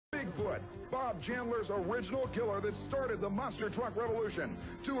Bigfoot, Bob Chandler's original killer that started the monster truck revolution.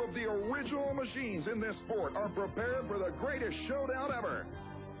 Two of the original machines in this sport are prepared for the greatest showdown ever.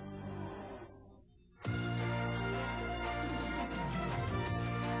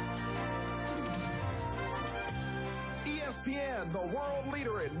 ESPN, the world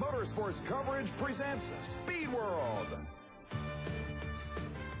leader in motorsports coverage, presents Speed World.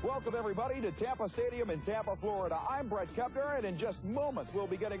 Welcome, everybody, to Tampa Stadium in Tampa, Florida. I'm Brett Kepner, and in just moments, we'll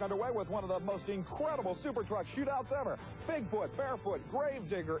be getting underway with one of the most incredible super truck shootouts ever. Bigfoot, Barefoot,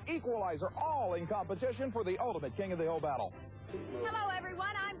 Gravedigger, Equalizer, all in competition for the ultimate King of the Hill battle. Hello,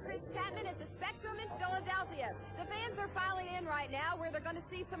 everyone. I'm Chris Chapman at the Spectrum in Philadelphia. The fans are filing in right now where they're going to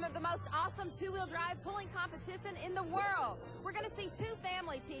see some of the most awesome two-wheel drive pulling competition in the world. We're going to see two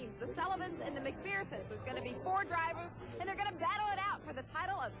family teams, the Sullivans and the McPhersons. There's going to be 4 drivers, and they're going to battle it out for the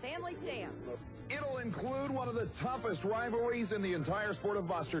title of Family Champ. It'll include one of the toughest rivalries in the entire sport of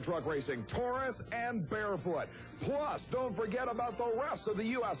monster truck racing, Taurus and Barefoot. Plus, don't forget about the rest of the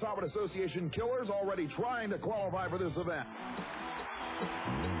USHRA Association killers already trying to qualify for this event.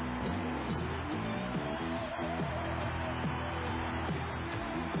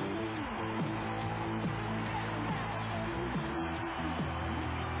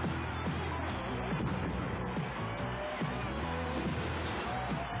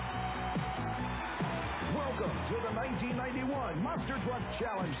 Welcome to the 1991 Monster Truck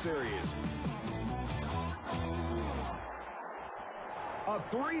Challenge Series. A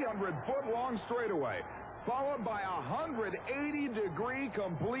 300-foot-long straightaway, followed by a 180-degree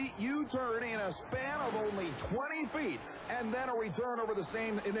complete U-turn in a span of only 20 feet, and then a return over the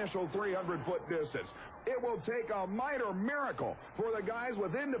same initial 300-foot distance. It will take a minor miracle for the guys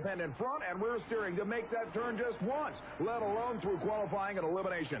with independent front and rear steering to make that turn just once, let alone through qualifying and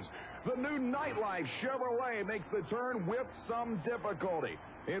eliminations. The new Nightlife Chevrolet makes the turn with some difficulty.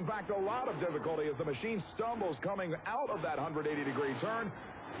 In fact, a lot of difficulty as the machine stumbles coming out of that 180-degree turn.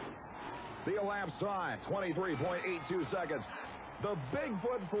 The elapsed time, 23.82 seconds. The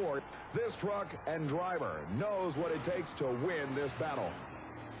Bigfoot Ford, this truck and driver, knows what it takes to win this battle.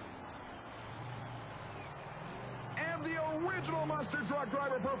 And the original monster truck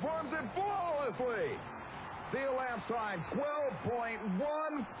driver performs it flawlessly. The elapsed time,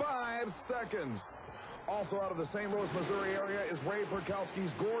 12.15 seconds. Also out of the St. Louis, Missouri area is Ray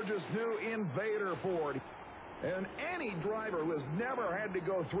Perkowski's gorgeous new Invader Ford. And any driver who has never had to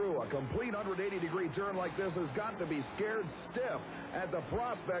go through a complete 180-degree turn like this has got to be scared stiff at the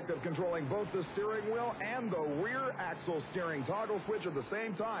prospect of controlling both the steering wheel and the rear axle steering toggle switch at the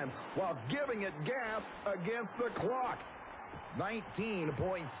same time while giving it gas against the clock.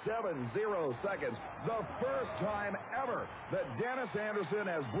 19.70 seconds. The first time ever that Dennis Anderson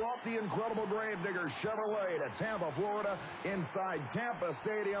has brought the incredible Gravedigger Chevrolet to Tampa, Florida, inside Tampa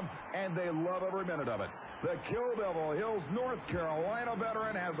Stadium, and they love every minute of it. The Kill Devil Hills, North Carolina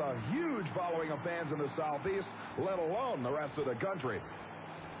veteran has a huge following of fans in the Southeast, let alone the rest of the country.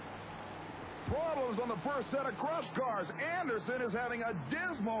 Problems on the first set of crush cars. Anderson is having a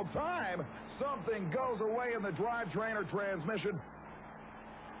dismal time. Something goes away in the drivetrain or transmission.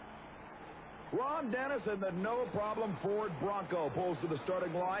 Ron Dennis and the no-problem Ford Bronco pulls to the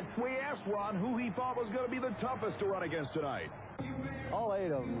starting line. We asked Ron who he thought was going to be the toughest to run against tonight. All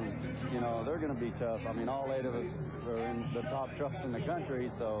 8 of them, they're going to be tough. I mean, all 8 of us are in the top trucks in the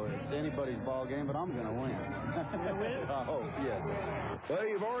country, so it's anybody's ball game, but I'm going to win. I hope, yes. Well,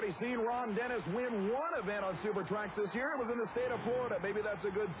 you've already seen Ron Dennis win one event on Super Tracks this year. It was in the state of Florida. Maybe that's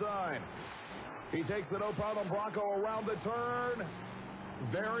a good sign. He takes the no-problem Bronco around the turn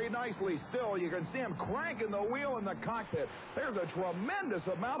very nicely. Still, you can see him cranking the wheel in the cockpit. There's a tremendous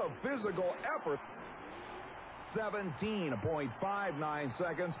amount of physical effort. 17.59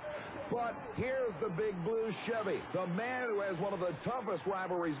 seconds. But here's the Big Blue Chevy, the man who has one of the toughest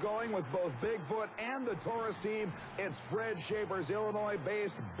rivalries going with both Bigfoot and the Taurus team. It's Fred Schaefer's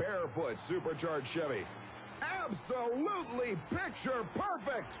Illinois-based Barefoot supercharged Chevy. Absolutely picture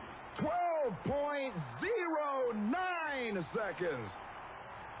perfect. 12.09 seconds.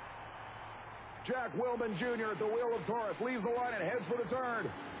 Jack Wilman Jr. at the wheel of Taurus leaves the line and heads for the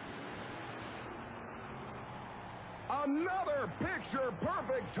turn. Another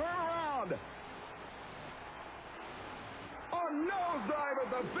picture-perfect turnaround. A nosedive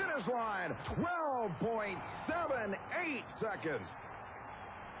at the finish line. 12.78 seconds.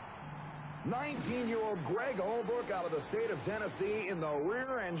 19-year-old Greg Holbrook out of the state of Tennessee in the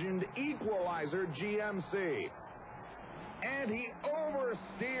rear-engined Equalizer GMC. And he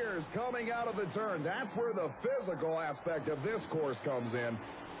oversteers coming out of the turn. That's where the physical aspect of this course comes in.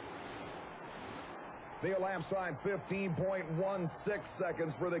 The elapsed time, 15.16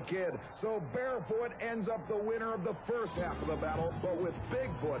 seconds for the kid. So Barefoot ends up the winner of the first half of the battle, but with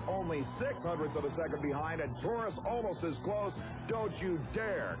Bigfoot only 0.06 of a second behind and Taurus almost as close. Don't you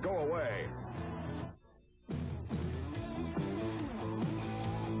dare go away.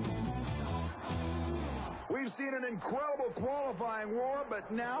 We've seen an incredible qualifying war,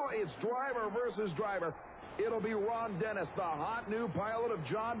 but now it's driver versus driver. It'll be Ron Dennis, the hot new pilot of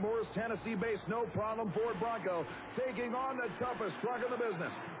John Moore's Tennessee-based no-problem Ford Bronco, taking on the toughest truck in the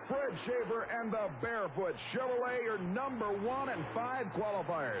business. Fred Schaefer and the Barefoot Chevrolet, your number 1 and 5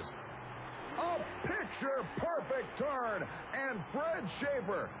 qualifiers. A picture-perfect turn, and Fred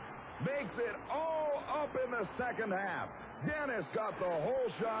Schaefer makes it all up in the second half. Dennis got the whole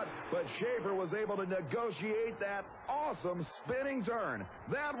shot, but Schaefer was able to negotiate that awesome spinning turn.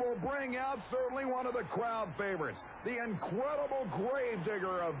 That will bring out certainly one of the crowd favorites, the incredible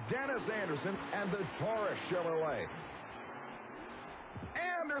gravedigger of Dennis Anderson and the Taurus Chevrolet.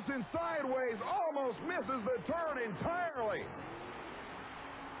 Anderson sideways almost misses the turn entirely.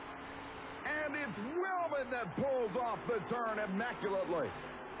 And it's Willman that pulls off the turn immaculately.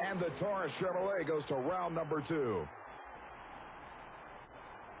 And the Taurus Chevrolet goes to round number 2.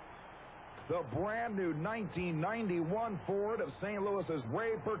 The brand new 1991 Ford of St. Louis's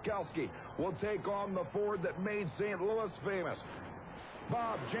Ray Perkowski will take on the Ford that made St. Louis famous.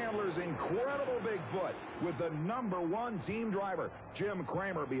 Bob Chandler's incredible Bigfoot with the number 1 team driver, Jim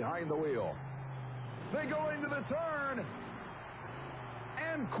Kramer, behind the wheel. They go into the turn,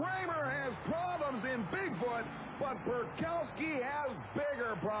 and Kramer has problems in Bigfoot, but Perkowski has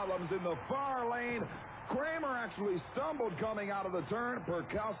bigger problems in the far lane. Kramer actually stumbled coming out of the turn.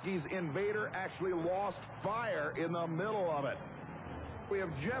 Perkowski's Invader actually lost fire in the middle of it. We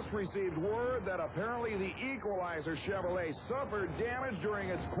have just received word that apparently the Equalizer Chevrolet suffered damage during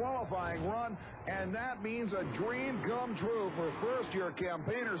its qualifying run, and that means a dream come true for first-year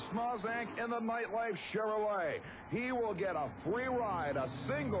campaigner Smozak in the Nightlife Chevrolet. He will get a free ride, a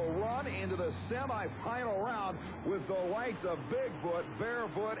single run into the semifinal round with the likes of Bigfoot,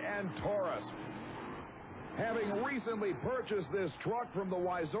 Barefoot, and Taurus. Having recently purchased this truck from the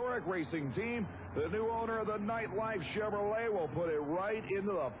Wyzoric Racing Team, the new owner of the Nightlife Chevrolet will put it right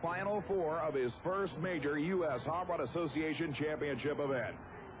into the Final Four of his first major U.S. Hot Rod Association Championship event.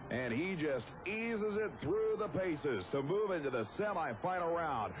 And he just eases it through the paces to move into the semifinal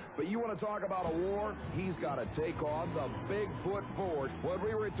round. But you want to talk about a war? He's got to take on the Bigfoot Ford. When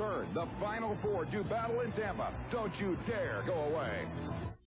we return, the Final Four do battle in Tampa. Don't you dare go away.